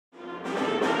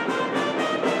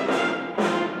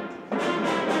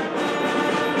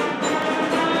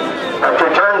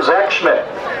return, Zach Schmidt.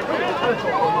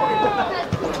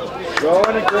 Go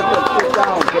in a grip and sit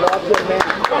down. Get off your man.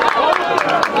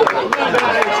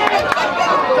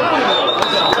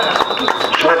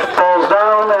 Schmidt falls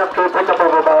down after a pickup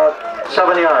of about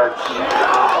 7 yards.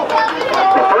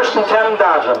 The 1st and 10,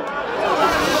 Dodgeland.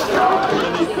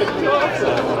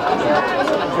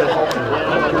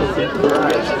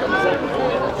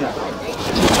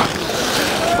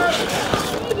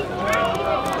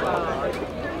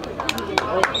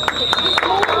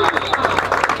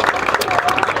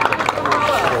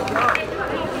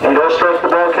 Ado strike the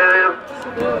ball carrier.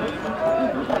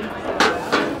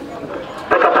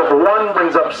 Pickup of 1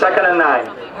 brings up 2nd and 9.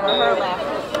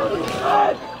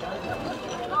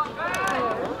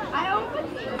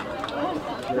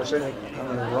 I'm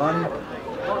gonna run.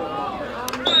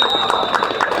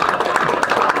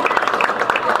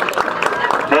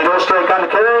 Ado strike on the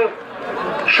carry.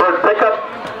 Short pickup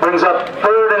brings up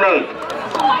 3rd and 8.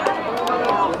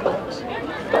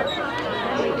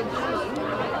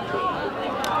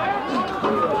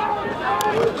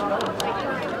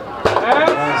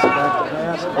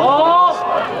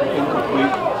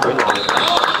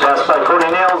 Pass by Cody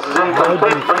Nails is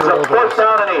incomplete, brings up 4th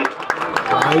down and 8.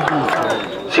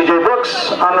 CJ Brooks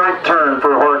on the return for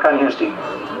Horicon-Hustisford.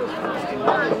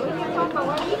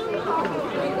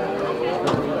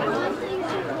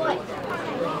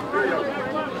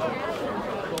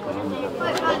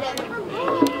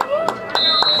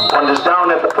 One is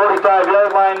down at the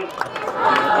 45-yard line.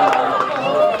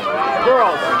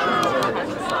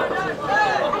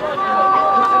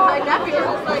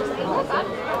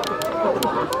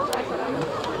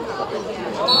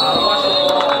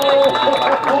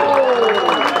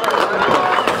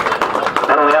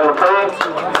 Penalty on the play.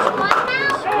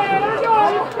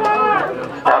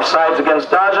 Offsides against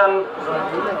Dodgeland.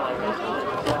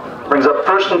 Brings up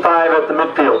 1st and 5 at the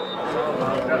midfield.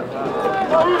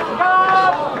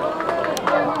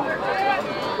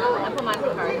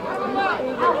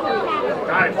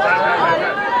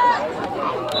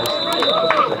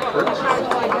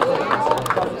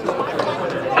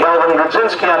 Calvin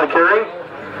Grudzinski on the carry.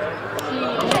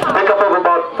 Pickup of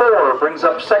about 4 brings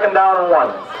up 2nd down and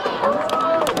 1.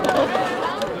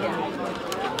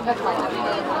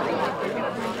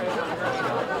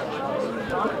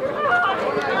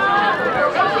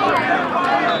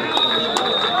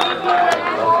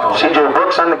 CJ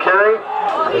Brooks on the carry.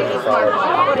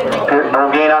 No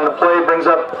gain on the play, brings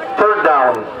up 3rd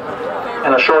down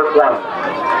and a short 1.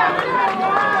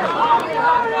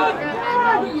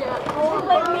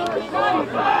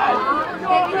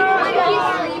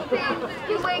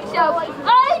 He wakes up.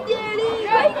 Hi, Daddy.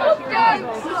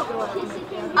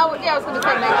 I was going to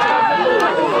say make sure.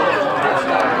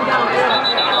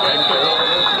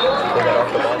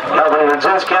 Calvin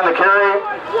Grudzinski on the carry.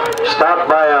 Stopped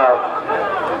by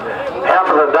half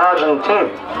of the Dodgeland team.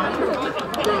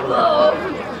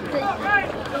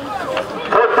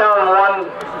 4th down and 1.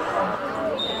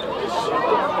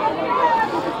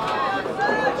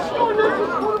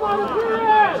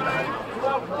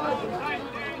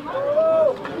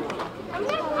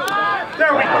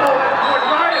 There we go.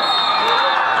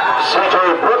 CJ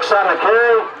Brooks on the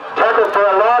carry. Tackled for a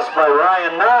loss by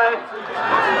Ryan Nye.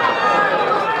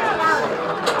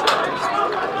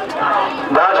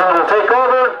 Dodgeland will take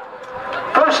over.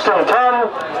 1st and 10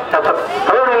 at the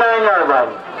 39-yard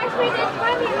line.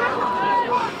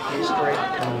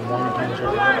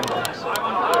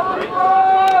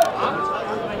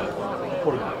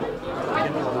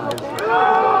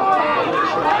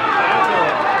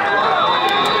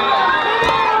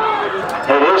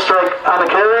 It is strike on the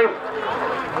carry.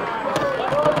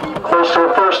 Close to a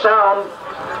 1st down.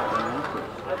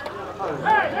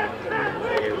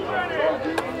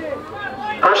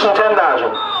 First and 10,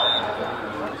 Dodgeland.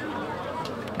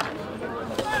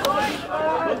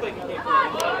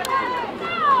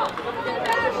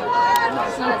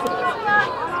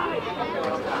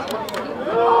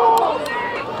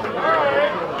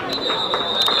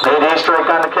 AD strike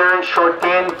on the carry, short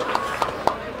gain.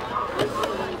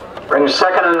 Brings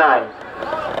 2nd and 9.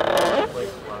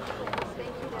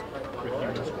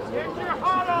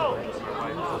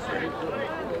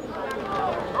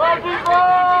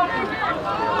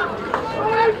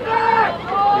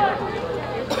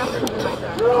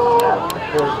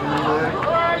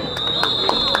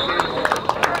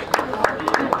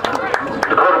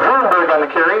 Dakota Grunberg on the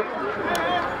carry.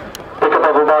 Pickup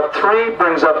of about 3,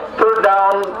 brings up 3rd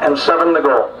down and 7 to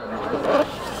go.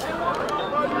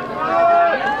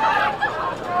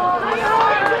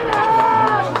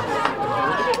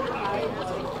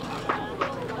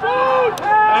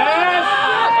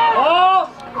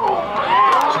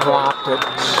 Dropped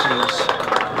it.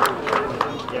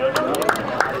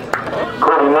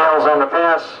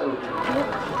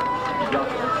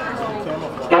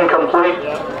 complete.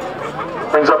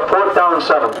 Brings up 4th down and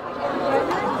 7.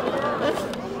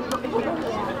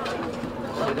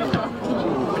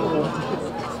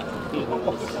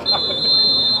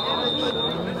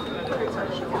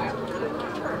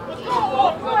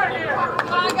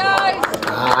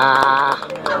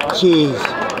 Jeez.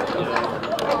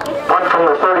 Punt from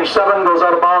the 37 goes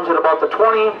out of bounds at about the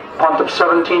 20. Punt of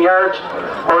 17 yards.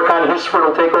 Horicon-Hustisford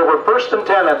will take over 1st and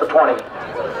 10 at the 20.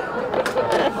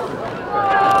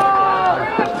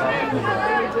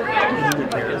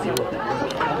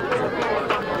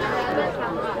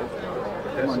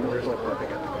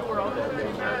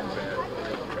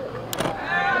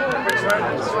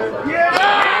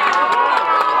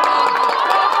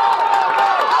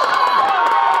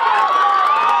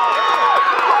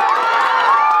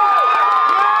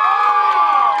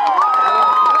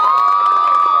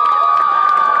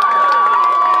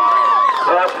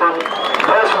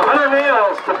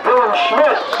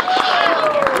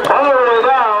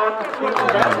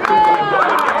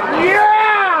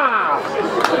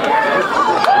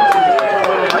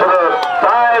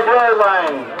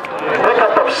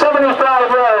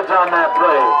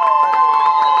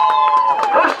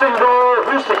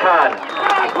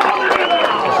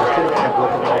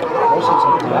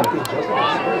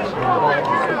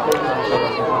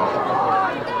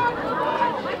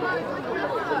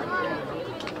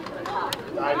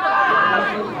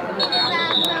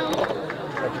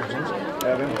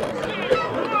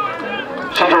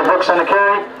 CJ Brooks on the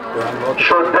carry.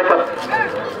 Short pickup.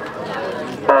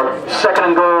 2nd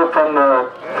and goal from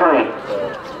the 3.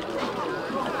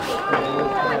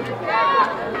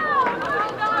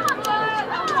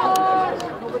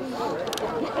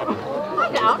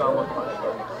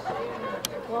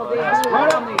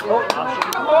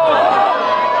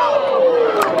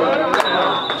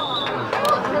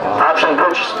 Option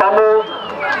pitch fumbled.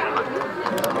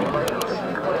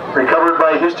 Recovered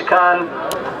by Husticon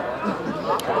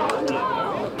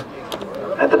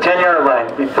at the 10-yard line.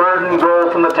 Be 3rd and goal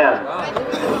from the 10.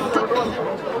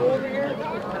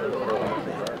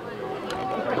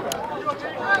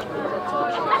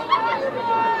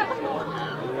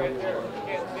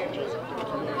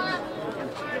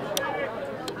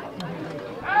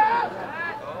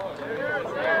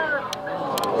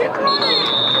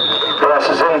 Pass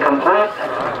is incomplete.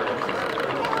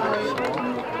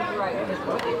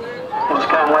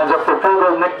 Husticon lines up for field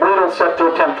goal. Nick Bladel set to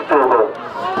attempt the field goal.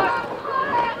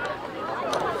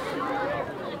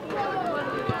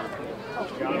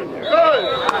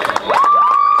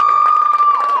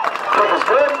 Kick is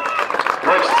good.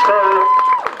 Makes the score.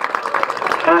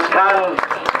 Husticon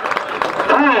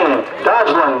 3,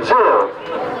 Dodgeland 0.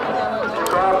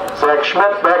 Zach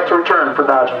Schmidt back to return for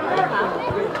Dodgeland.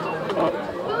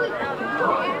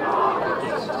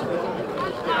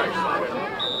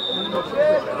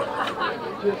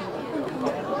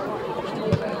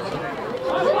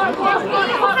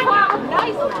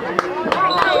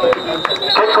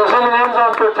 Kick goes in the end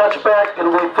zone for a touchback.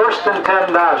 It'll be 1st and 10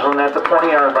 Dodgeland at the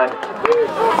 20-yard line.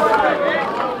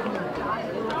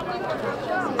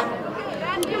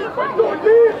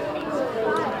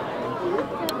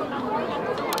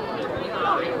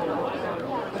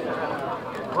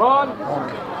 Ron.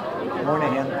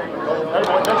 Moynihan.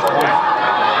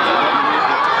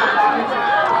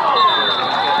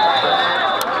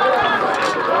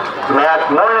 Matt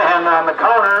Moynihan on the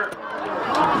counter.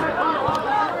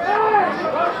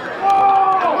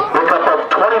 Pickup of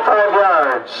 25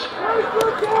 yards.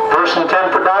 1st and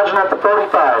 10 for Dodgeland at the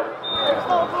 45.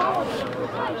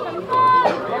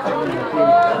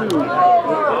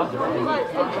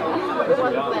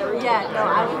 Yeah, no,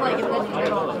 I was like in this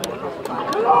middle.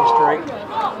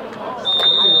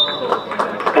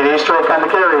 An E-strike on the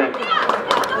carry.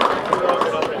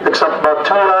 Picks up about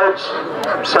 2 yards.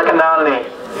 2nd down and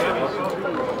 8.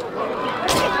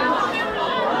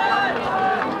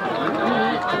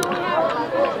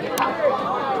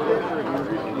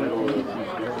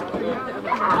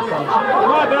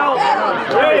 Come on, Bill.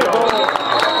 There you go.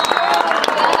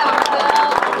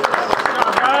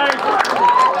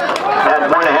 Matt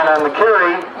Moynihan on the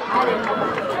carry.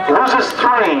 Loses 3.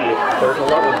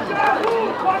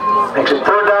 Makes it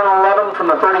 3rd down and 11 from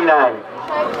the 39.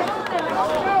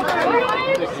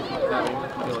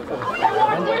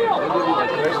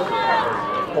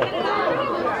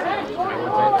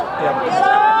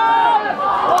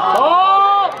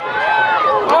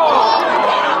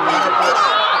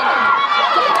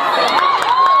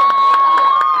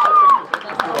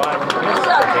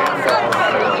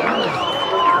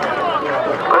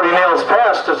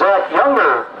 To Zach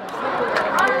Younger.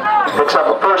 Picks up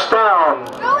a 1st down.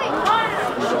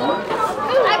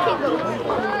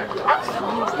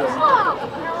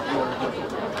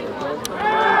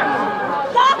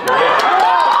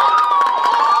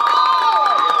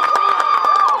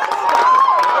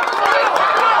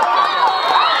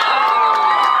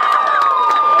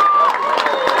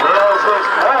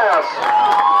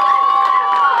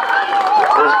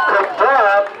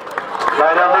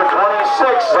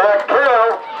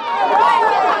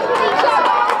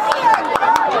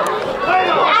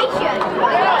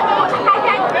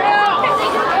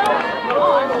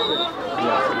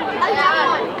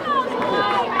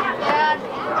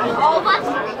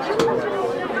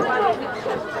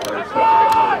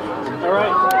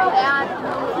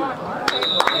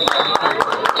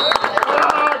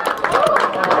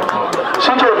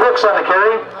 Brooks on the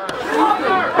carry.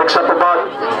 Picks up about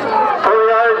 4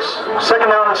 yards. Second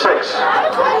down and 6.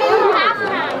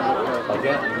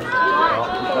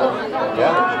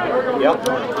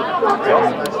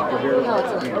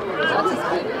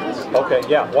 Okay,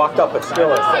 yeah, walked up, but still,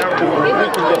 we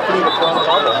can get through the front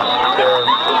bubble.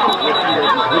 We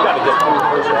got to get through the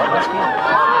first one.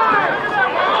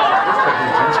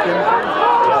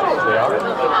 Yes, they are.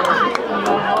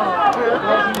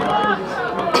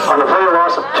 On the play,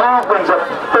 loss of 2 brings up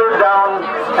third down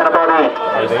and about 8.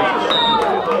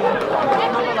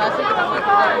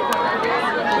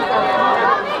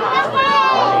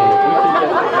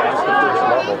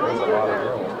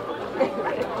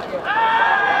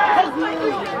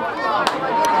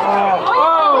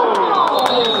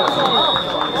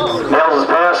 Nails'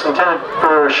 pass intended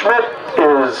for Schmidt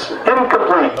is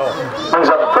incomplete. Brings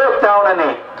up fourth down and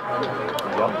 8.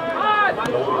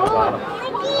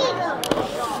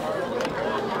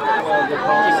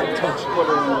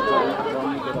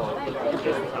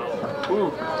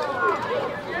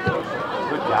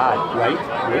 Good God, right?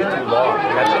 Way too long.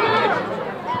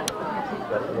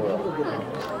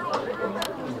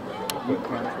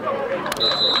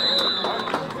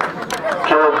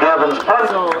 Caleb Gavin's punt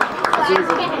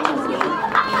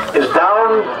is down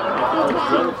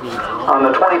on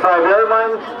the 25-yard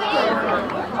line.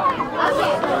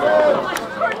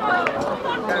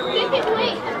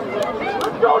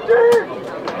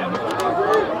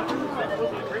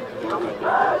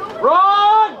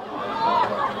 Run!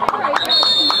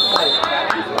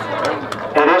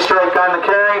 An Easter egg on the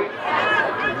carry.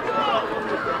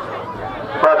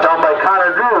 Brought down by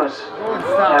Connor Drews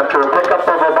after a pickup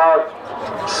of about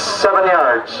 7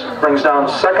 yards. Brings down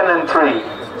 2nd and 3.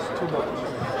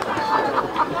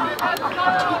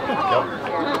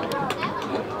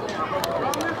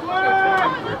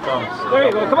 There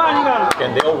you go. Come on, you got it.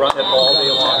 And they'll run it all day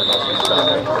long.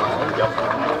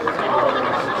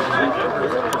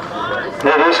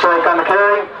 Nate Easterlake on the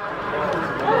carry.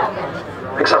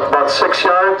 Picks up about 6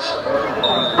 yards.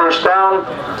 First down.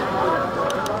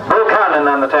 Bill Connon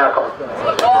on the tackle.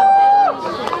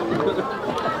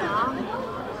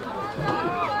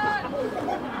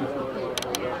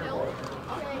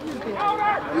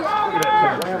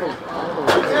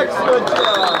 Excellent job.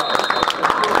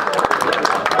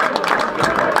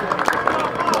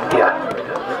 Yeah.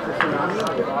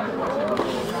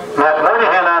 Matt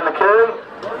Moynihan on the carry.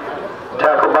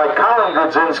 Tackled by Colin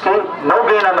Gudzinski. No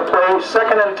gain on the play.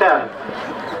 2nd and 10.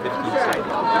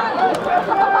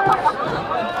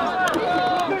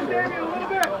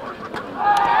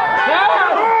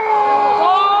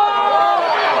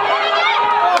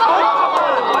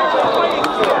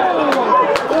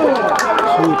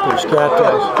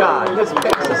 God, this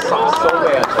pass is so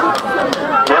bad.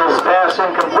 Hill's pass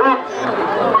incomplete.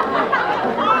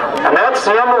 And that's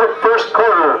the end of the first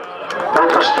quarter.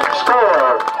 With the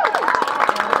score,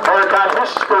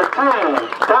 Horicon-Hustisford 3,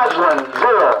 Dodgeland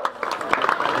 0.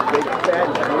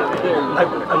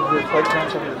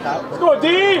 Let's go, D!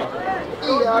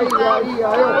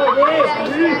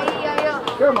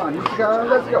 Come on, let's go.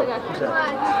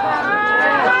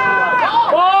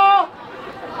 Ball!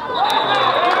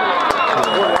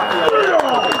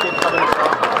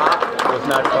 Was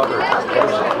not covered.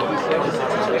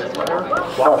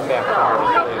 Walking back.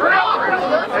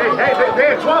 Hey, they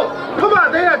had 12. Come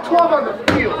on, they had 12 on the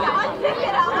field.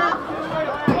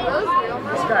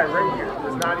 This guy right here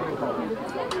is not even called.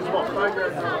 He's about 5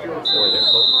 yards on the field.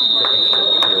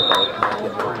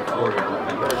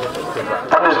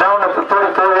 Punt is down at the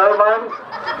 34-yard line.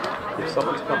 If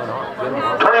someone's coming off,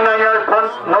 29-yard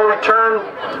punt, no return.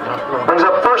 Brings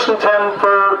up 1st and 10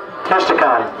 for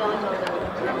Housticon.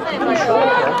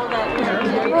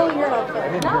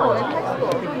 No, in high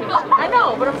school. I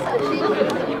know, but I'm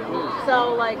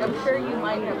so like I'm sure you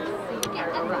might have seen her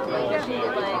around. Like she so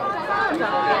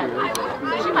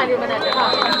she might have been at the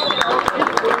house.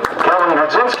 Calvin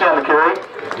Gudzinski on the carry.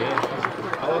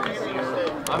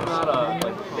 I'm not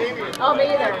Oh, me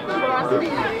either. Varsity.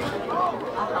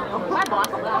 My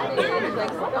boss left. He's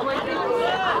like, I'm like,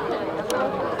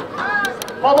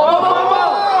 Fumble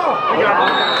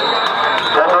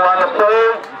on the play.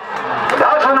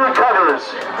 Dodgeland recovers.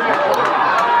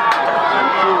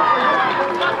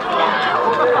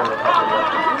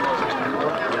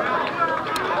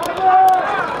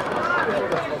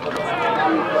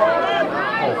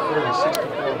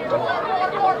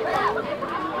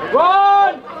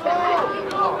 Run!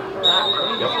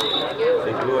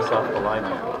 They blew us off the line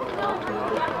now.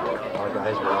 Our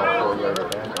guys were all 4 yards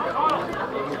back.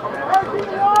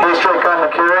 Easterlake on the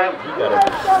carry. You got it.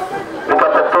 Pick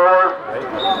up the 4.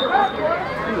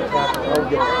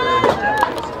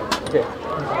 Okay.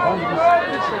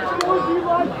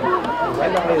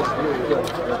 Right eye is really good.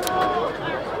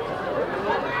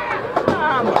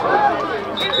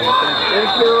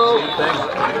 Thank you.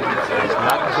 It's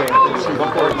not the same.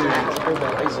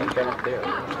 I see back there.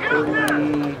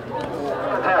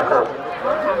 Tackle.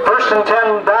 First and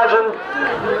 10, Dodgeland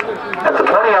at the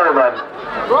 20-yard line.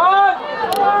 Run!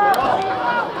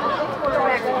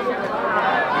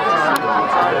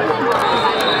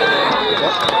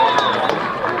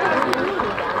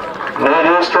 Need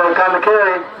a strike on the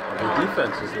carry. The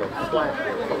defense is like flat.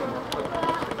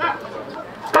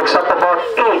 Picks up about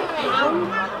 8.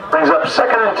 Brings up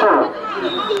 2nd and 2.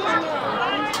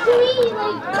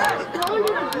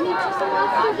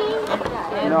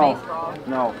 No.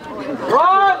 No.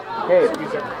 Run! Hey,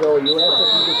 so you have to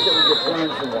just sit with your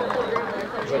plans for one.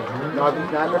 No, I'm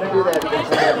not going to do that.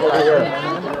 Over here.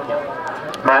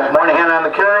 Matt Moynihan on the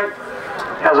carry.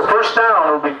 Has a first down.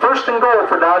 It will be 1st and goal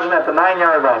for Dodgeland at the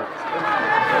 9-yard line.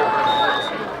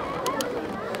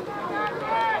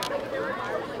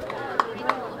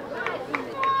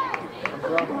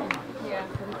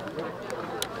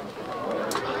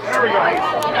 There we go.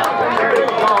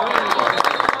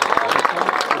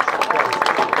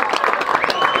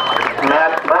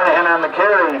 Matt Moynihan on the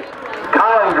carry.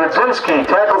 Colin Grodzinski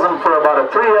tackles him for about a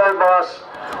 3-yard loss.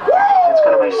 It's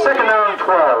going to be 2nd down and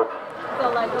 12. So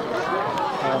like,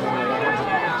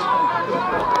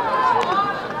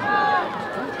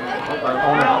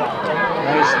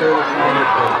 Nice third.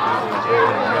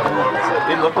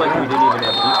 It looked like we didn't even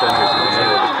have defenders in the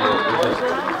middle of the field. We just,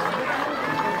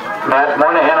 Matt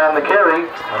Moynihan on the carry.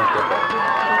 I don't get that.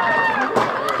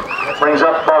 Brings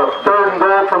up about a 3rd and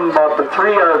goal from about the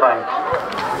 3-yard line.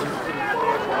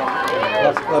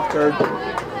 Left third.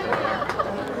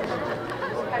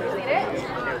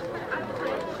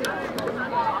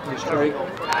 You straight.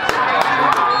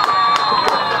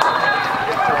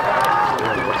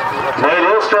 Made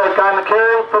a strike on the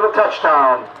carry for the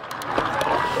touchdown.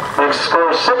 Makes the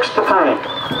score 6-3.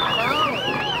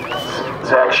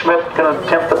 Zach Schmidt going to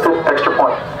attempt the extra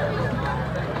point.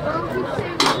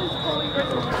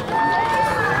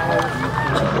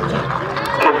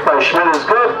 Kick by Schmidt is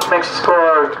good. Makes the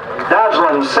score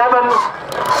Dodgeland 7,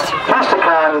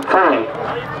 Husticon 3.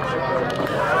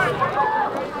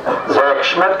 Zach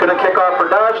Schmidt going to kick off for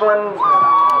Dodgeland.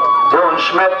 Dylan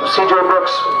Schmidt, CJ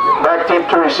Brooks back deep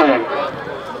to receive.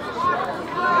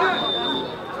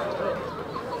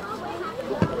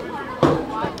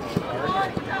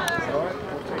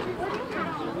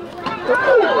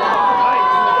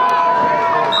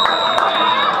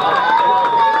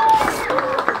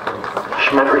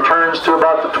 Schmidt returns to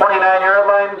about the 29-yard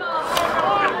line.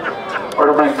 Or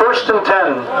it'll be 1st and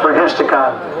 10 for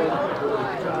Husticon.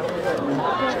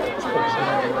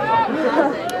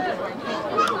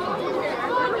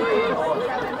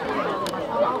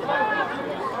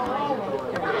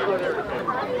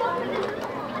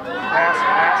 Pass,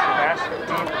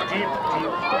 deep.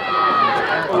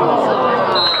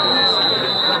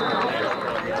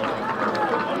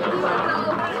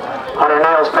 Hunter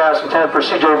Nails pass intended for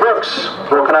CJ Brooks,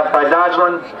 broken up by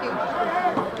Dodgeland.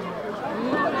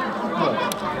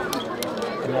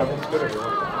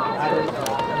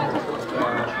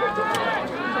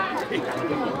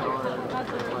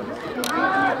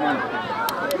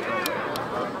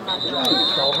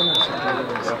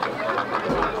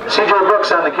 CJ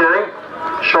Brooks on the carry,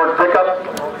 short pickup,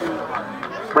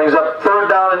 brings up 3rd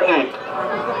down and 8.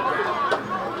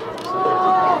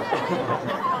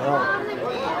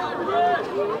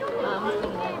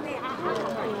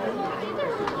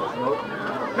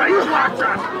 Nice watch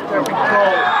us. There we go.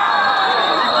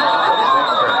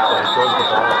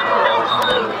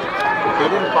 If they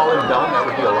didn't fall him down, that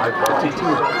would be a live ball.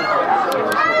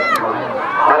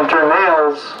 Hunter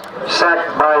Nails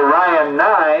sacked by Ryan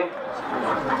Nye.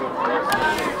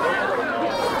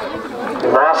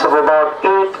 Loss of about 8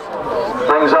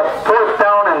 brings up 4th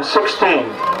down and 16.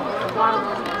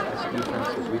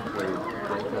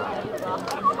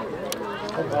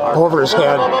 Over his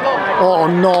head. Oh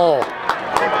no.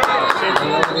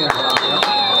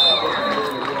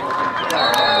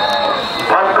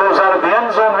 Punt goes out of the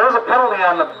end zone. There's a penalty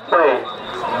on the play.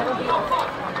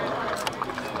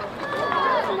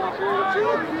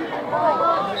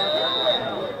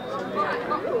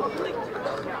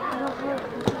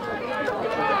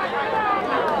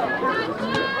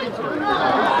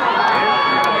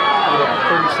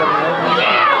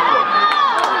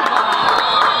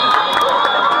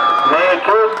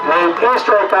 Made a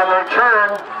strike on the return.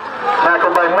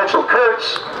 Tackled by Mitchell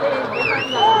Kurtz.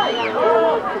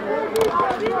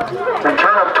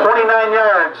 Return of 29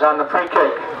 yards on the free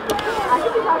kick.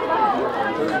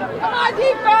 on,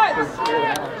 defense!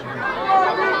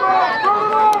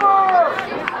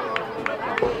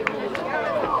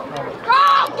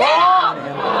 Go, get up!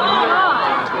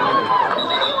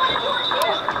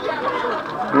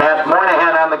 Matt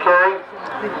Moynihan on the carry.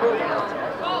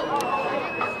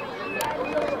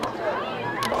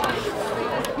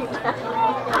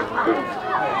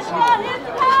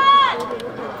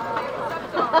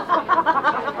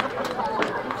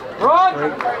 Run!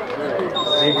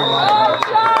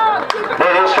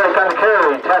 Made a strike on the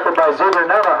carry, tackled by Xavier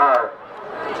Navahar.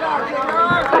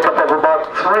 Pickup of about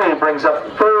 3 brings up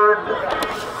third,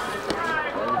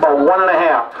 about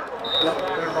 1.5.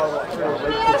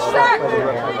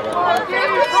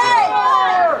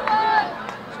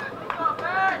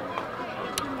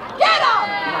 Get up!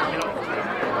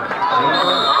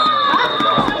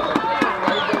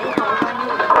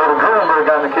 Cole Gruenberg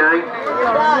on the carry.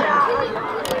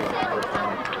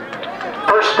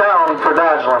 First down for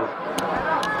Dodgeland.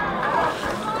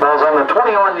 Ball's on the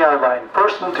 21-yard line.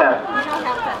 1st and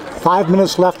 10. 5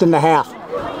 minutes left in the half.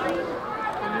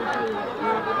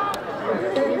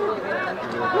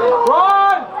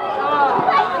 Run!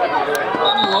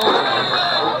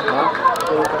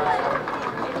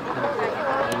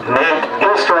 Nate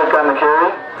Eastrike on the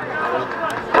carry.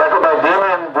 Tackled by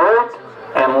Damian Voigt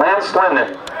and Lance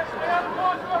Linden.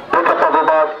 Pickup of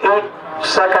about 8,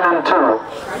 2nd and 2.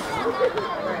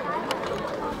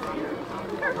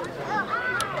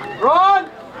 Run!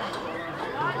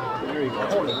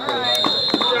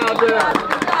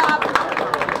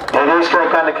 Nate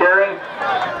Eastrike on the carry.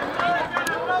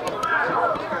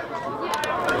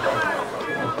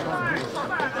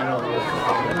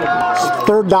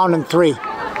 Third down and 3. Nate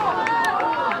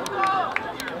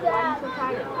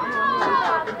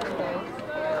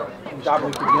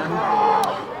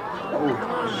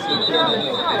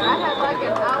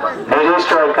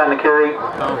Eastrike on the carry.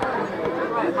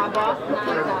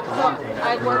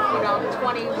 I'd work,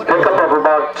 20, whatever. Pickup of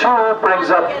about 2 brings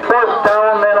up 4th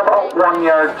down and about 1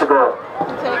 yard to go.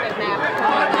 Take a nap.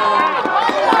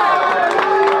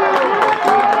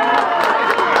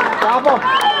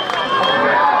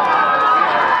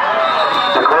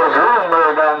 Dakota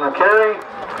Gruenberg on the carry.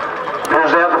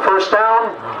 Appears to have the 1st down.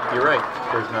 You're right.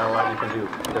 There's not a lot you can do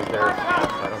because I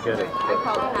don't get it. I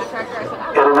called the contractor. I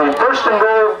said, It'll be 1st and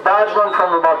goal, Dodgeland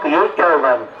from about the 8-yard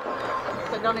line.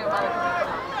 so don't even bother.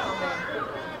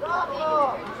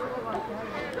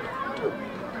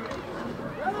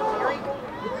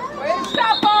 Way to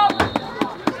stop him!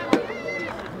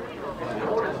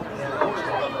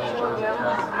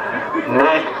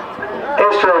 Nate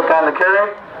Eastrike on the carry.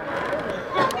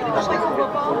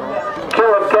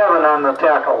 Caleb Gavin on the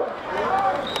tackle.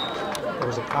 There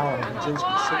was a foul on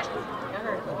Kaczynski, 60.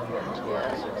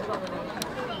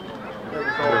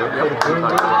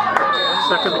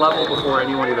 Second level before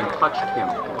anyone even touched him.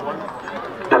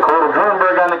 Dakota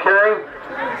Gruenberg on the carry.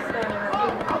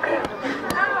 Okay.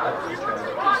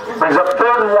 Brings up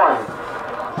 3rd and 1.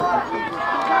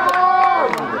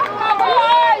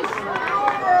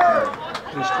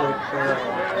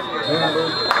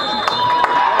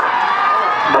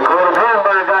 Dakota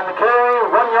Gruenberg on the carry.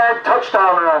 1-yard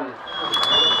touchdown run.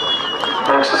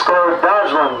 Makes the score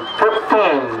Dodgeland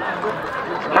 15.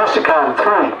 Horicon 3.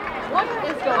 What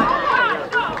is going on?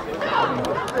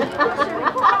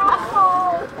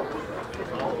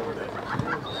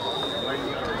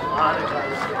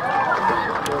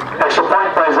 Extra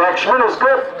point by Zach Schmidt is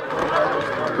good.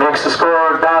 Makes the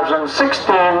score Dodgeland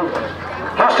 16.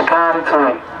 Horicon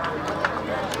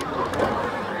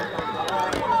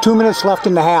 3. 2 minutes left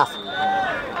in the half.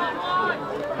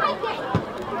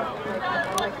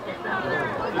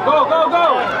 Go, go,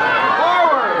 go!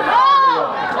 Forward!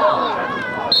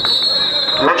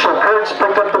 Mitchell Kurtz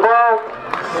picked up the ball.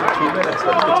 2 minutes.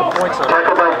 Let's get some points on it.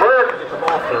 Tackled by Dirk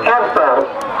and fell.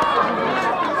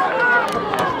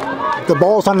 The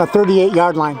ball's on the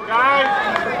 38-yard line.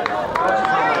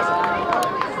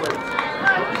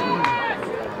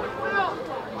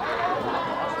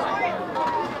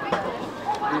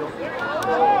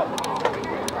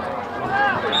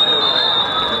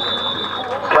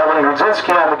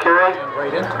 Kaczynski on the carry.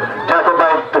 Tackled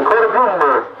by Dakota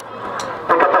Gruenberg.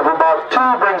 Pickup of about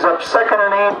 2 brings up 2nd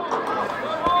and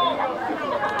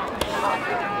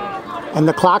 8. And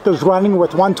the clock is running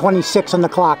with 1:26 on the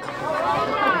clock.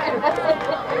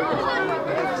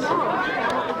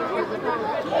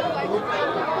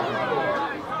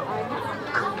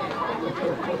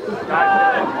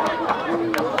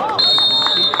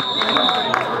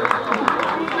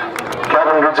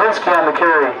 Kaczynski on the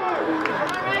carry.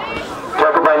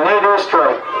 Tackled by Nate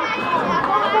Eastrike.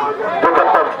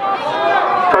 Pickup of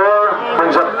 4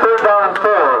 brings up 3rd down and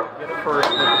 4.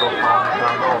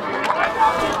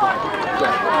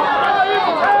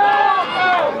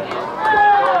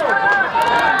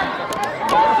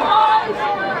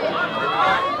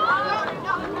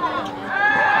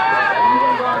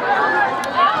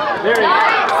 There you go.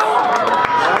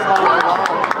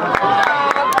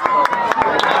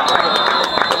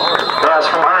 Pass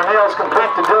from Hunter Mills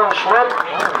complete to Dylan Schmidt.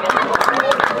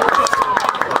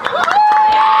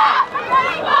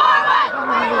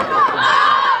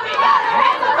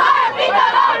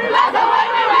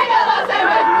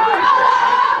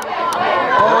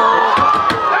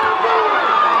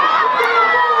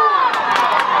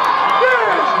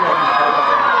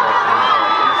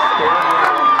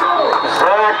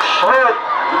 Schmidt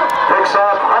picks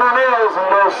off Hunter Mills and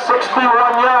goes 61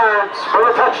 yards for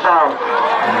the touchdown.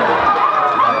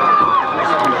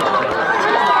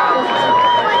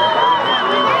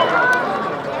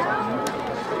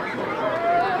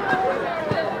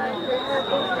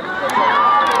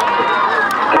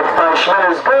 Kick by Schmidt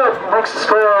is good. Makes the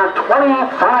score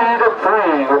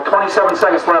 23-3 with 27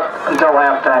 seconds left until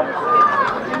halftime.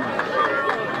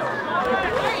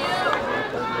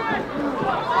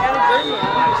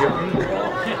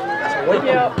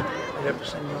 Yep.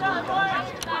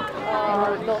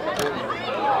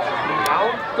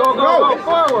 Go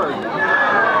forward.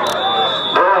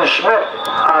 Dylan Schmidt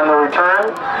on the return.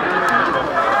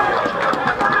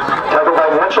 Tackled by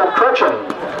Mitchell Trojans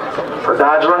for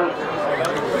Dodgeland.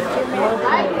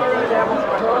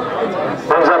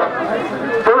 Brings up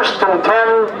 1st and 10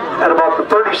 at about the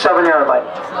 37-yard line.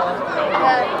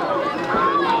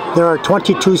 There are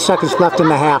 22 seconds left in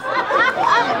the half.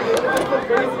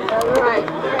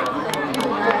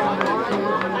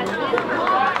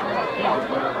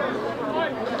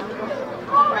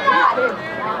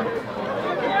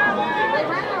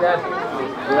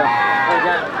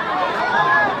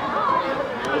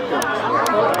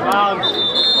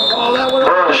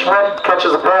 Dylan Schmidt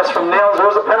catches a pass from Nails.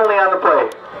 There's a penalty on the play.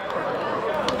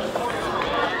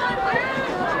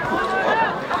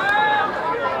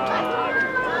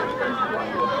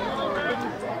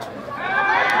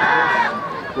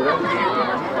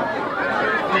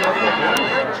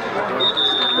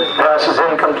 Pass is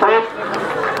incomplete.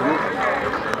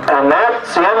 And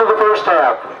that's the end of the first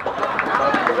half.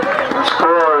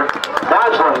 Score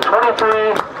Dodgeland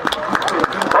 23,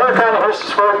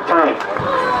 Horicon-Hustisford 3.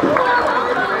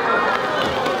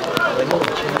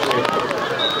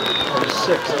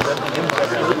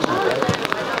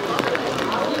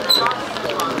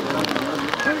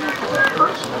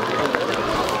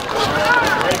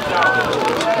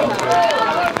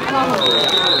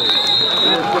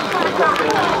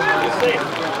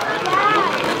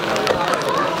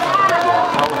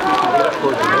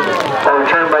 A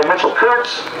return by Mitchell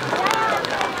Kurtz.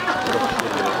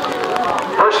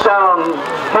 First down,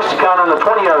 Houston on the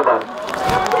 20-yard line.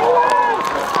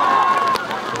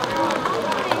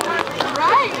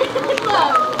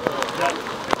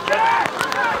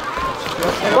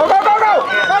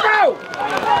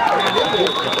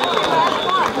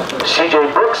 CJ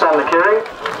Brooks on the carry.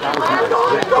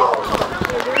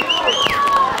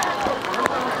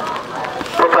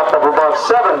 Pickup of about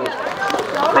 7.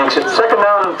 Makes it 2nd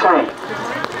down and 3.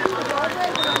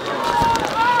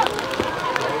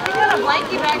 We got a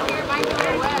blankie back here, might be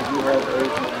very wet.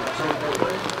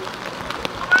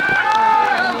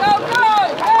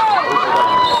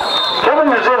 Kevin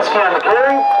Brzezinski on the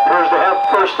carry. Appears to have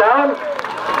first down.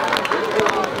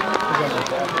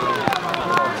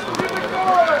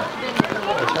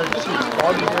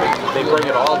 They bring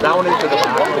it all down into the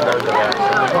back of the guard back.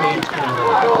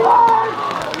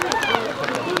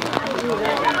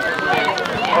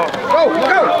 Go!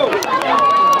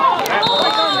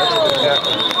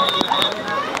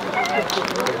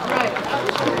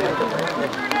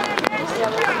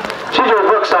 CJ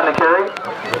Brooks on the carry.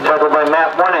 Tackled by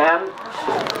Matt Moynihan.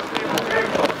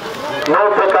 No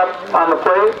pickup on the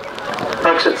play.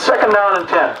 Makes it 2nd down and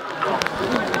 10.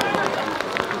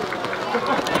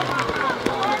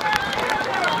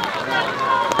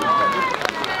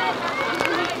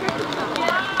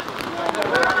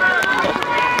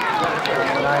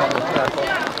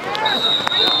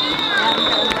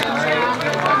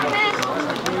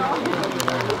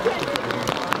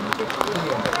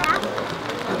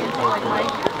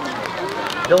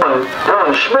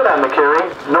 Dylan Schmidt on the carry.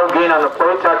 No gain on the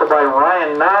play. Tackled by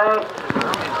Ryan Nye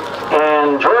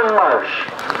and Jordan Marsh.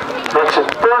 Makes it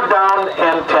 3rd down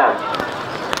and 10.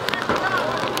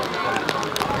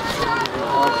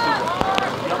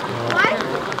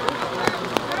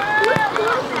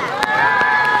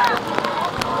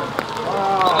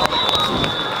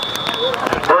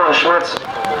 Dylan Schmidt's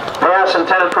pass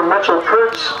intended for Mitchell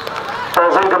Kurtz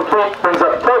falls incomplete. Brings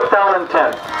up 4th down and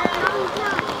 10.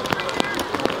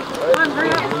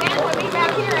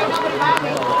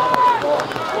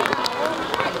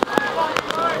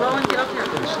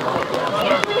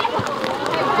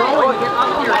 Go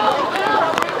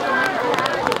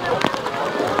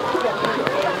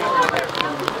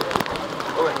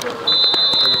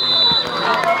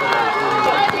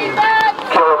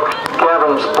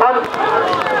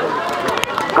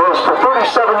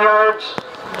 27 yards.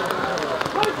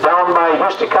 Down by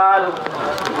Horicon.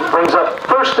 Brings up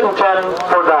 1st and 10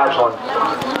 for Dodgeland.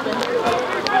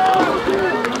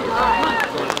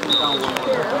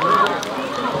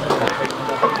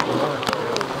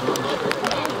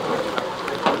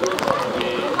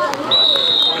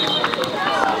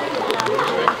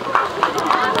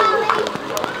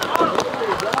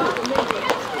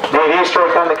 Nate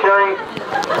strike on the carry.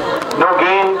 No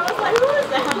gain.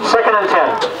 2nd and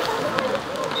 10.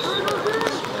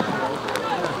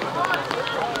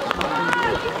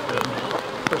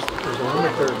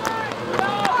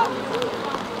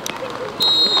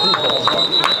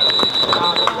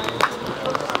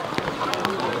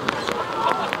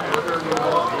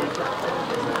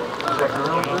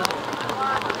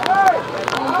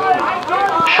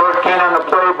 Short gain on the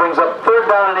play brings up 3rd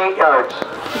down and 8 yards.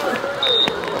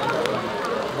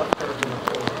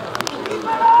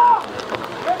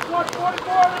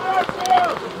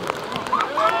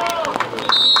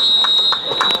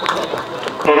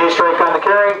 Strike on the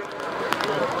carry.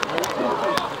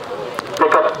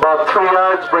 Pick up about 3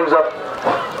 yards, brings up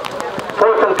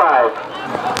 4th and 5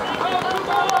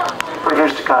 for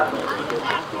Horicon.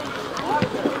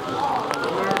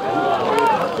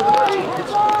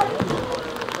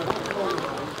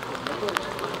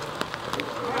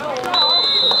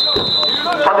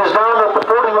 Punt is down at the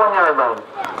 41-yard line.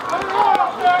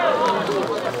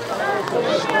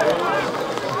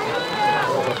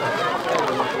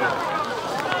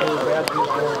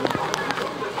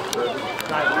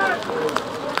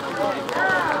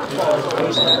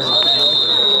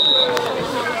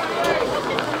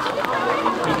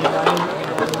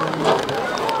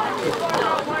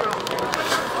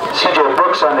 CJ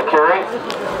Brooks on the carry.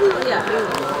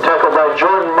 Tackled by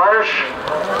Jordan Marsh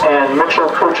and Mitchell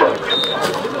Trojan.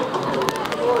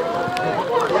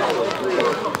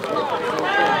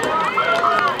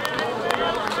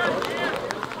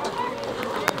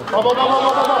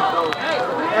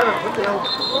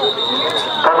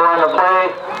 Cover on the play.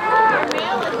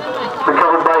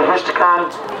 Recovered by Horicon.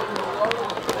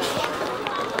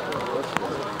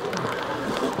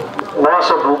 Loss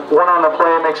of 1 on the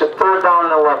play makes it 3rd down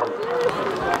and 11.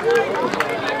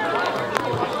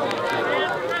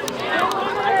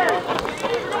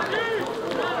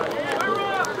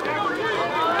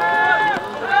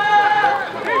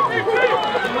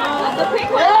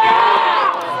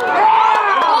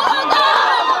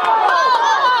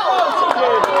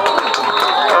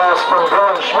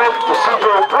 To CJ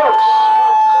Brooks.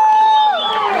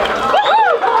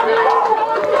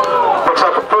 Looks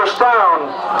like a 1st down.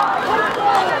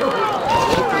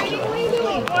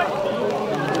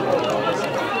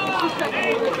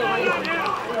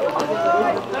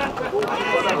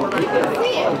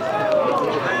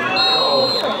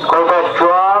 Quarterback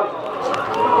draw.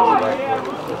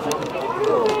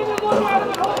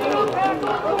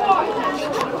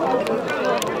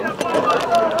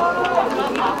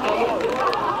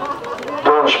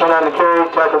 Schmidt on the carry,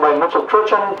 tackled by Mitchell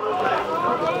Trojan.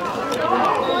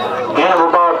 Gain of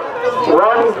about 1,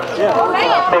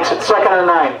 makes it 2nd and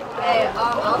 9.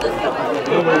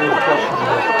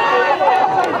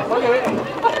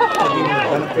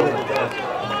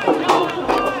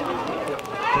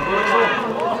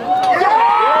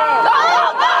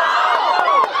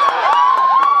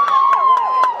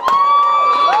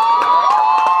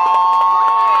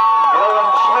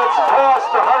 Schmidt's pass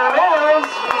to Hernandez.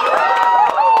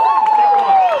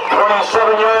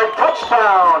 27-yard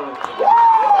touchdown.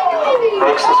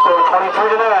 Makes the score 23-9.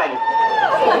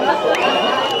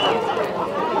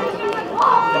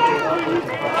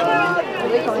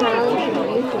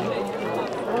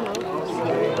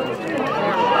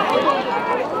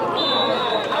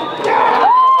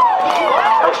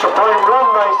 Extra point run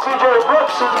by CJ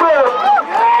Brooks is good.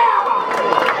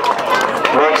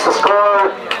 Makes the score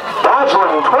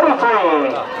Dodgeland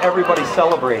 23. Everybody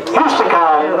celebrates.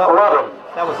 Horicon 11.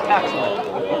 That was excellent.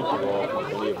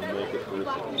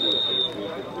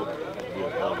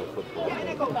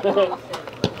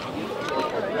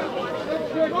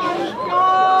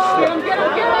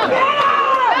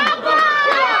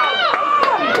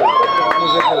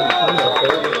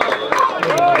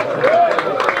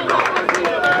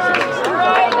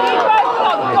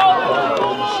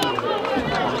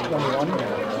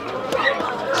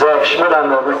 Zach Schmidt on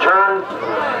the return.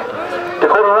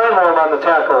 Dakota Reinhold on the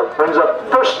tackle. Brings up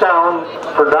 1st down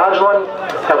for Dodgeland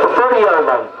at the 30-yard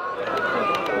line.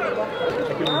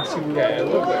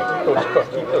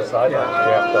 Keep those sidelines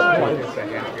jacked up.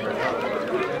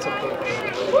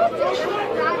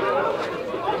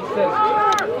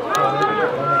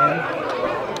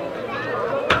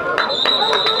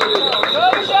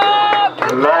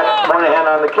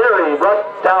 on the carry,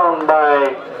 brought down by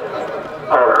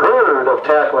a herd of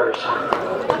tacklers.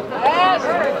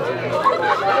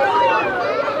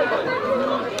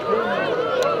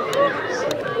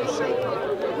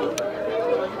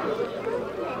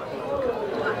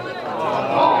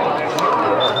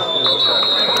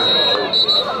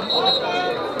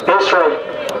 Ace right.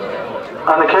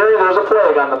 On the carry, there's a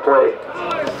flag on the play.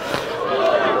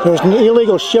 There was an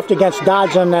illegal shift against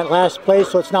Dodge on that last play,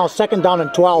 so it's now 2nd down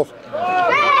and 12.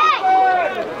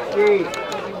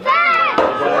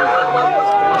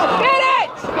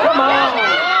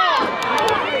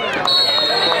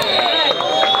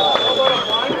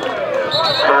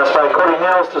 Pass by Cody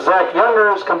Nails to Zach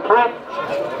Younger is complete.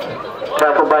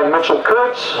 Tackled by Mitchell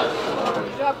Kurtz.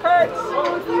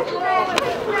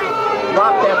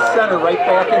 Drop that center right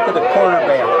back into the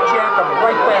quarterback. Jack him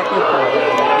right back into it.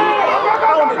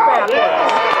 Pound it back.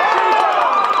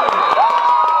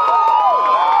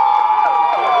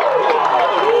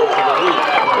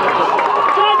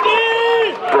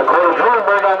 Dakota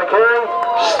Druenberg on the carry.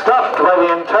 Stuffed by the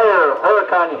entire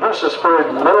Horicon-Hustisford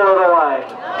middle of the line.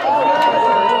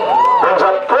 Brings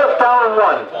up 4th down and 1.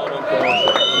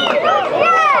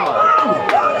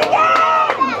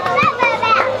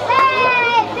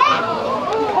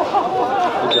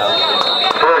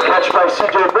 Fair catch by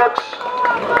C.J. Brooks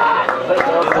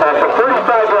at the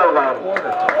 35-yard line.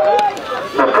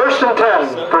 The 1st and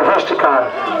 10 for Horicon.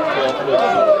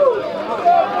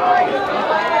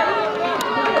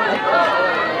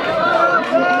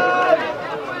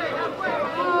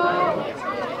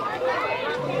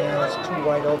 Yeah, it's too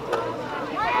wide open.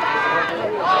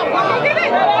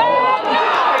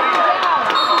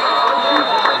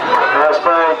 Pass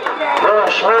by Dylan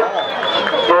Schmidt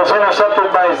is intercepted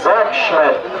by Zach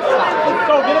Schmidt.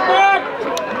 Go, get it back!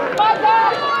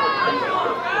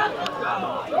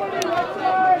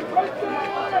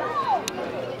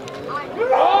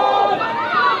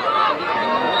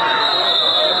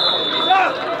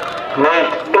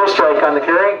 Nate Airstrike on the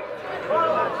carry.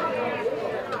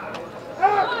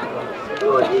 Go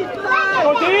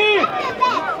deep!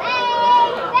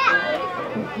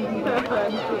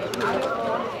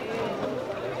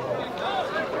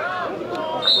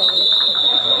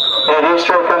 And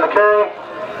Airstrike on the carry.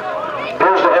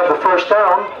 Appears to have the 1st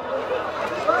down.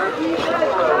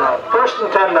 1st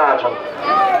and 10 Dodgeland.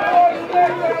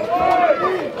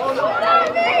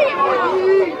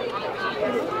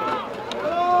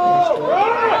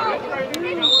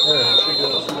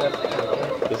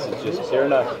 This is just, they're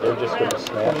just going to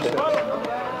smash it.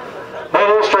 Nate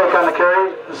Airstrike on the carry.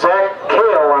 Zach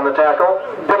Kale on the tackle.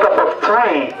 Pickup of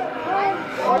 3.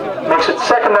 Makes it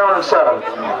 2nd down and 7.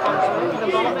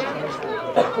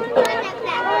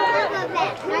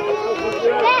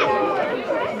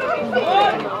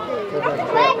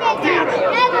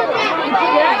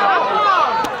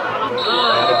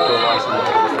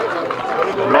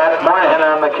 Matt Moynihan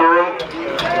on the carry.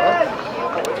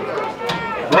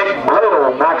 Nick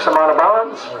Bladel knocks him out of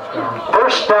bounds.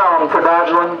 1st down for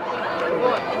Dodgeland.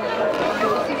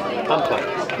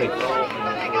 Good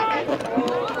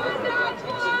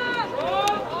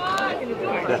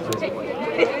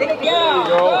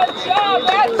job,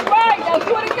 that's right, now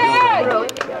do it again!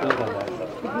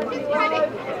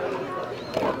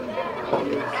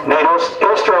 Nate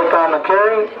Airstrike on the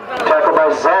carry. Tackled by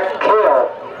Zach Kale.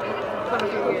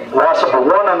 Loss of 1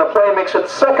 on the play makes it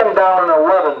 2nd down and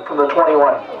 11 from the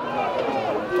 21.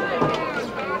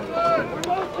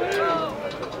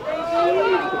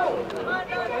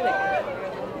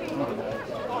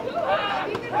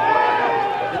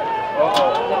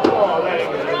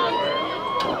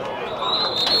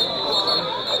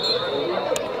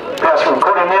 Pass from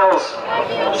Cody Nails.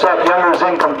 Zach Younger is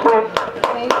incomplete.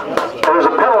 There's a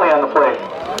penalty on the play.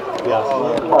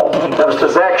 Oh, that was to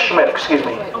Zach Schmidt, excuse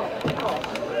me.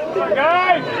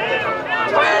 Guys!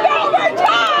 Turnover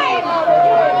time!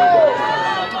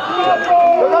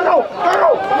 Go!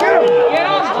 Get him! Get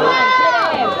on!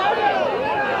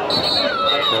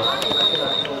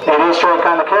 And Airstrike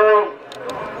on the carry.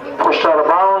 Pushed out of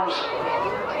bounds.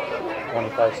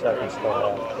 25 seconds still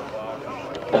left.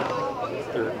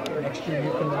 Next year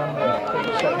you can run the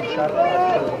 30-second shot.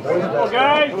 Go,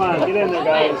 guys! Come on, get in there,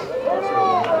 guys.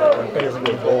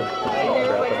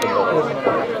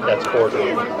 That's 40.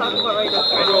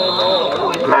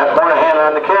 Matt Moynihan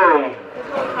on the carry.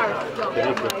 Can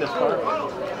he get this far?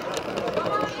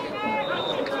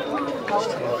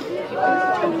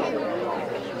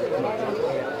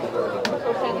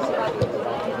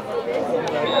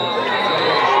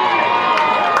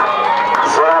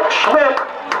 Zach Schmidt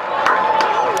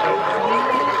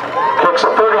kicks a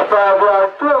 35-yard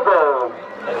field goal.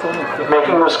 That's only 50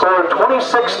 making the score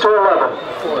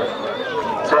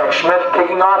 26-11. Zach Schmidt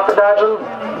kicking off the Dodgeland.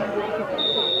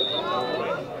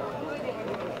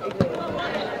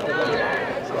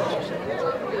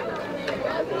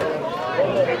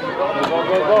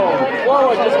 Go.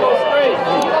 Forward, just go straight.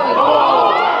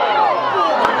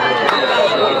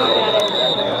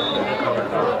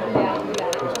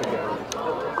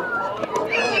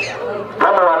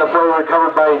 Runner on the play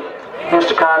recovered by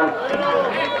Housticon.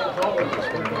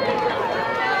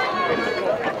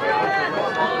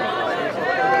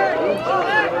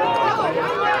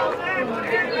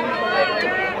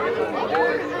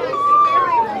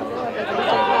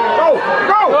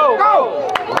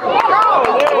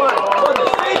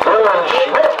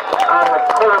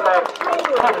 Quarterback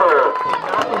keeper.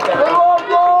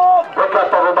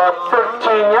 Pickup of about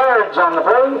 13 yards on the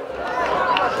play.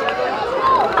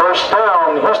 First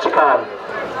down, Housticon.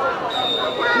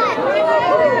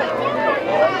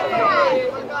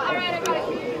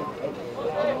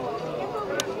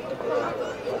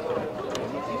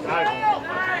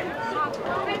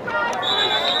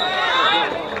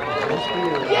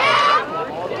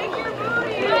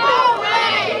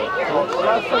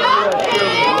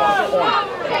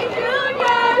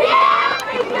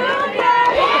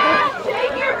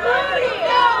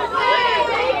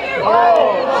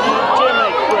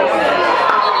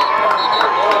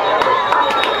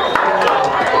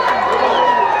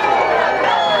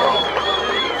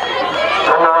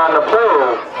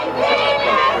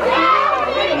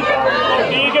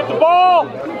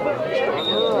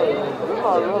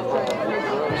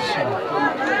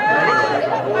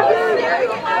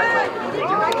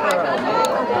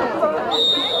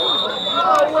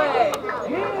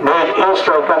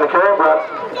 Strike on the carry, brought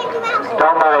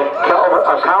down by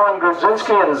Colin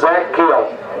Grudzinski and Zach Keel.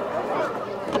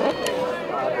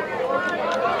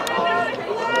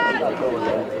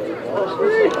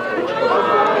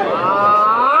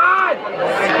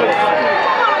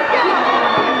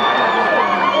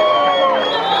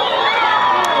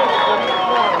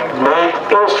 Nate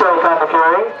Strike on the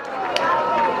carry.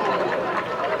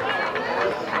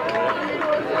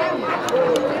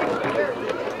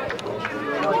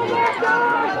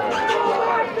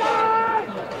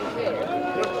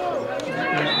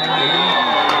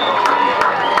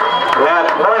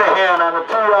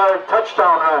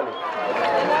 Touchdown run.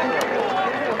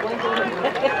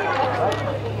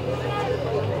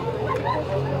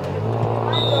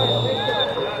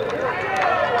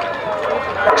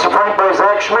 Extra point by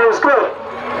Zach Schmidt is good.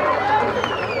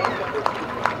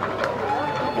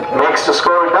 Makes the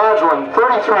score Dodgeland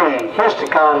 33,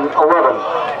 Housticon 11.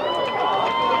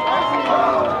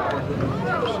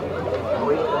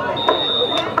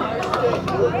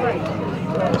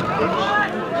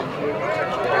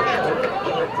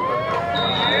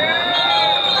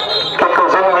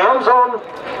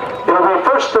 It'll be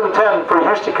 1st and 10 for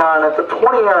Housticon at the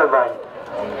 20-yard line.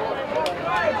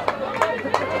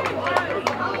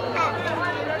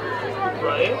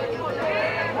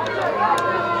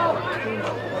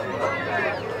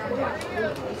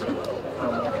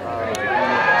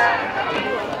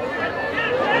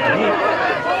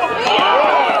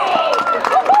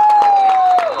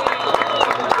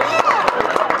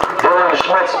 Dylan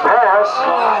Schmidt's pass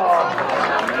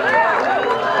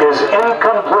is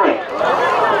incomplete.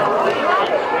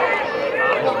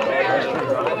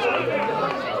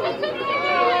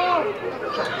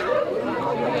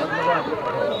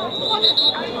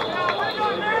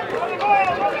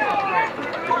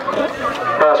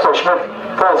 Pass by Schmidt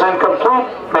falls incomplete,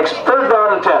 makes 3rd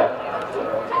down and 10.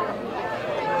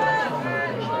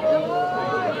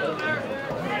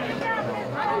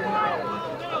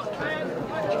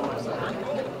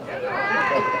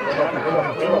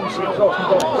 Go.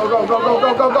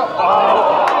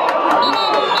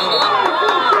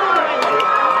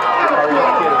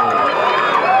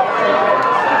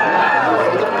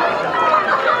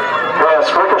 Pass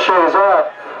ricochets off.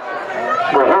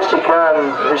 The Housticon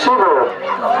receiver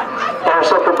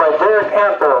intercepted by Derek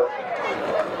Anther.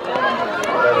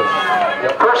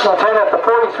 1st and 10 at the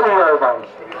 43-yard line.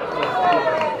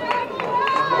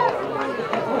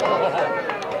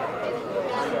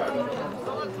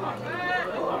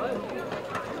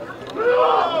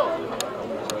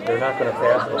 They're not going to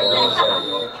pass the ball.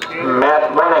 Matt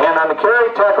Moynihan on the carry,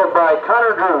 tackled by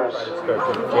Connor Drews.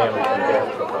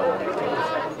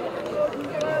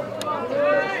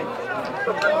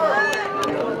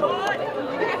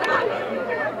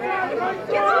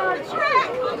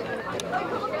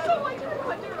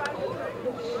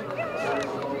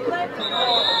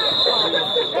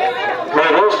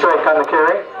 Made his strike on the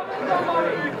carry.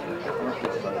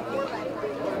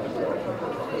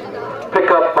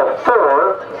 pickup of 4.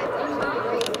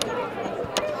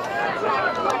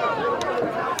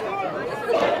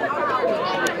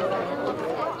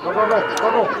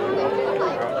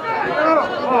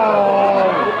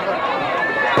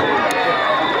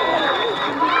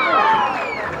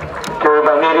 Carried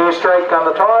by Nate Strike on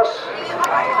the toss.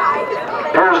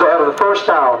 Appears to have the first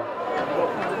down.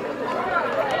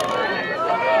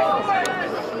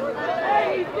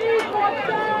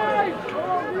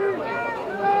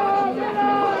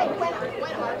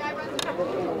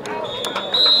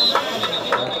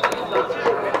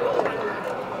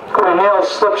 Neal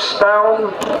slips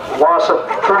down, loss of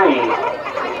 3.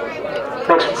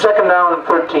 Makes it second down and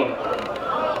 13.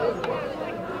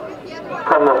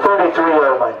 From the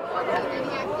 33-yard line.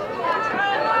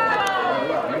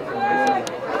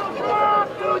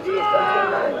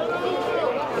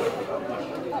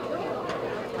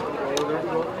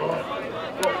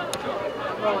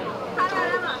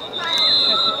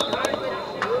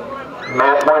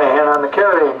 Matt Moynihan on the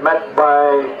carry, met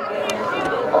by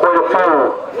quite a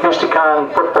few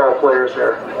Horicon football players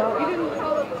there.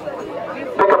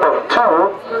 Pickup of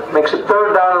 2 makes it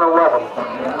third down and 11.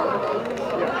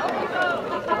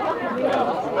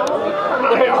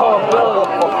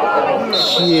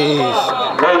 Jeez.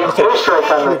 Nate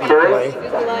Strike on the carry.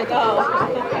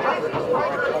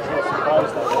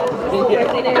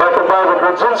 Tackled by the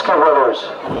Grodzinski brothers.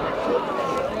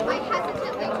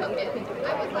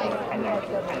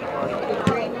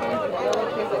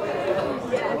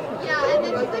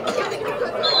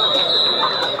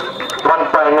 Punt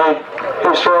by Nate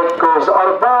Strike goes out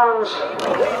of bounds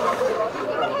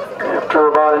after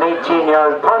about an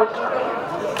 18-yard punt.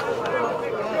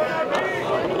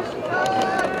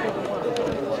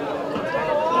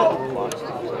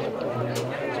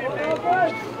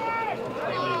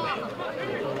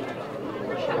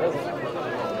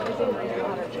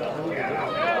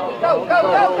 Go, go, go,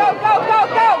 go, go, go,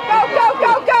 go, go, go,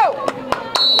 go, go!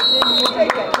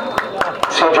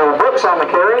 CJ Brooks on the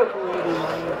carry.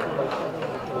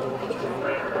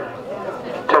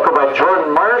 Tackled by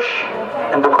Jordan Marsh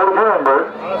and Dakota Nuremberg.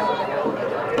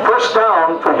 First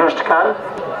down for Horicon.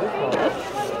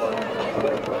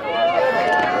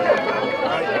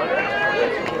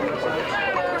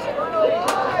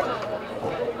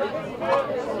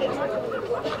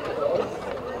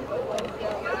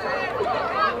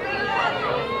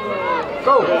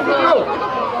 Go, go, go!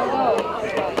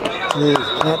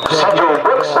 CJ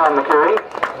Brooks on the carry.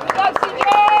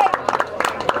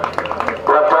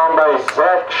 Brought down by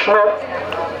Zach Schmidt.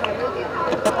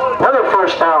 Another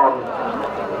first down.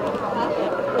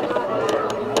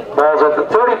 Ball's at the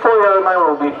 34-yard line.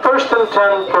 Will be first and 10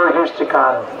 for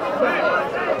Horicon.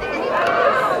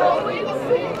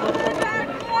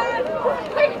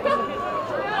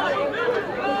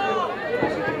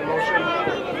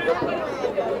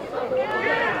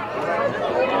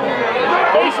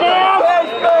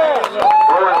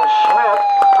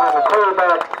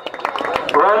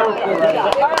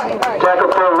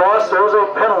 Tackle for a loss. There was a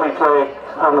penalty play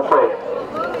on the play.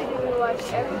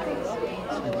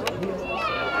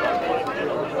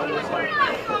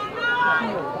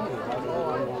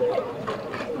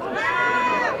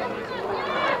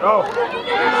 Go.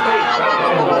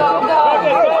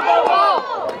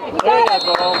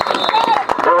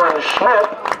 Dylan Schmidt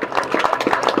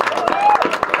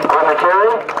on the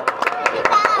carry.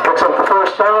 Picks up the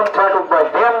first down. Tackled by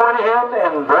Dan Moynihan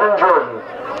and Brennan Jordan.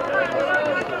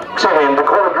 Excuse me, and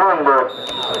Dakota Grunberg.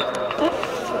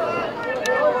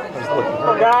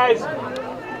 Go, guys.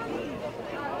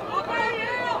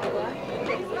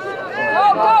 Go,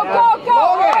 go, go, go!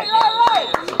 Right, right, right!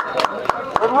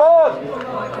 Good run.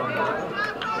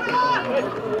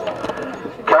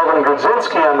 Calvin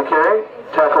Grodzinski on the carry.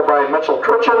 Tackled by Mitchell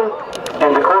Trojans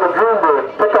and Dakota Grunberg.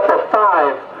 Pick up at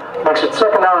 5. Makes it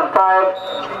second down and 5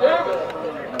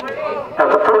 at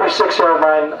the 46-yard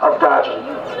line of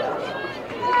Dodgeland.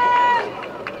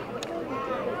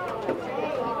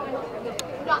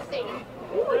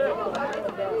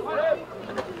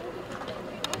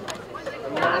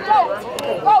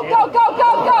 Go, go, go, go,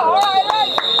 go! All right,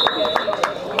 right!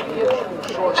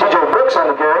 CJ Brooks on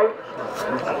the carry.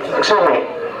 Excuse me.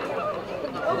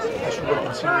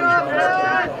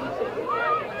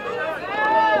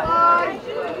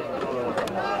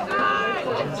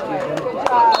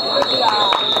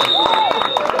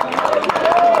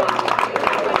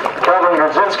 Calvin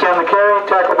Grodzinski on the carry,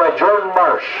 tackled by Jordan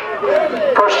Marsh.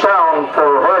 First down for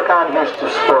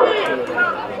Horicon-Hustisford.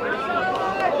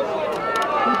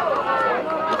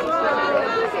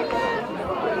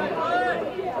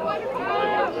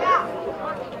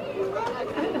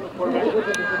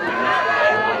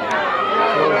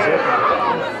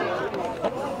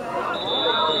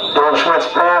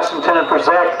 pass intended for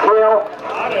Zach Kale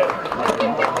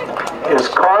is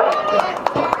caught.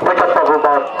 Pickup of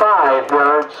about 5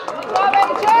 yards.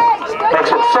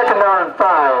 Makes it 2nd down and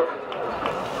 5.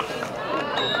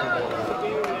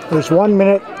 There's 1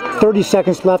 minute, 30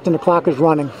 seconds left and the clock is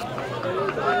running.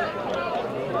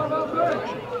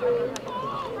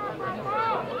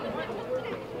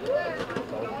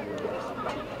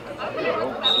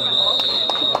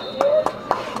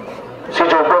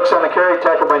 CJ Brooks on the carry,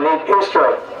 tackled by Nate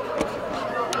Eastright.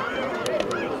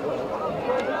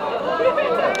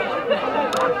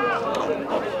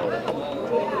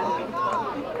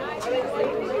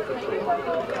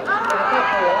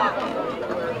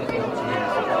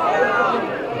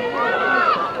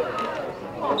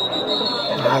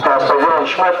 Pass to Will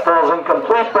Schmidt falls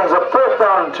incomplete, brings up 4th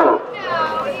down and 2.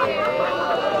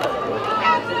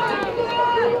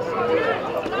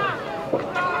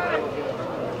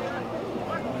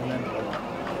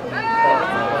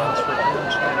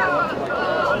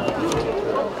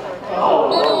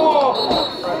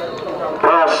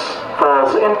 Pass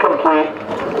falls incomplete.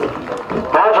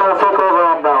 Dodgeland will take over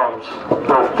on downs.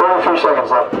 With 33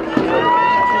 seconds left.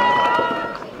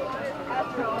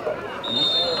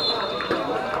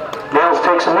 Nails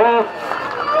takes a knee.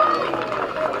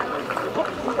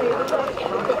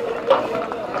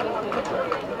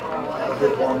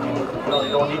 No,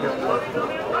 you don't need it.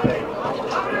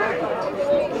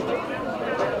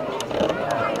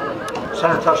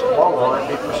 Center touched the ball, well, that'd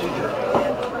be procedure.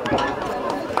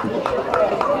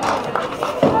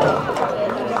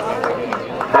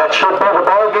 That should be the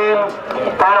ball game.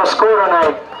 Final score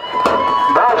tonight.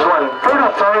 Dodgeland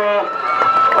 33,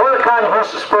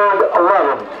 Horicon-Hustisford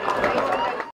 11.